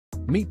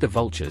Meet the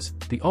vultures,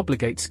 the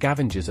obligate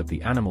scavengers of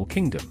the animal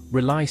kingdom,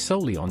 rely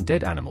solely on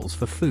dead animals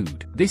for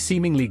food. This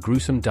seemingly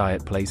gruesome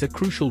diet plays a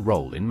crucial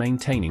role in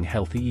maintaining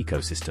healthy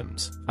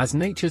ecosystems. As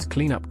nature's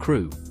cleanup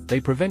crew,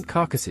 they prevent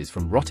carcasses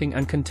from rotting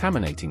and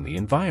contaminating the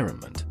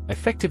environment,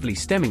 effectively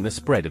stemming the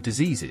spread of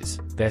diseases.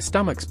 Their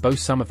stomachs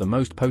boast some of the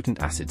most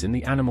potent acids in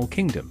the animal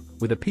kingdom,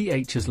 with a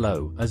pH as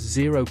low as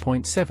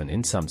 0.7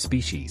 in some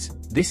species.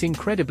 This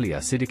incredibly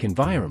acidic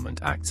environment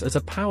acts as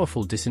a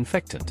powerful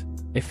disinfectant,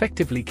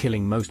 effectively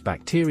killing most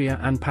bacteria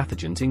and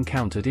pathogens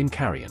encountered in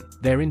carrion.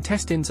 Their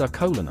intestines are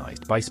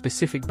colonized by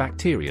specific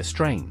bacteria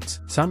strains,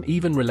 some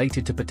even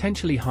related to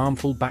potentially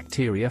harmful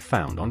bacteria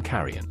found on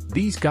carrion.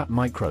 These gut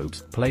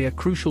microbes play a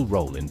crucial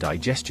role in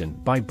digestion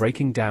by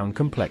breaking down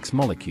complex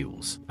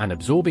molecules and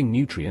absorbing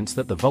nutrients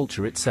that the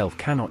vulture itself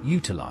cannot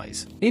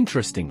utilize.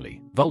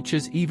 Interestingly,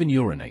 vultures even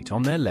urinate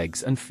on their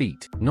legs and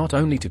feet, not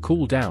only to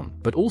cool down,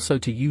 but also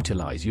to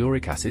utilize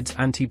uric acid's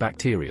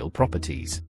antibacterial properties.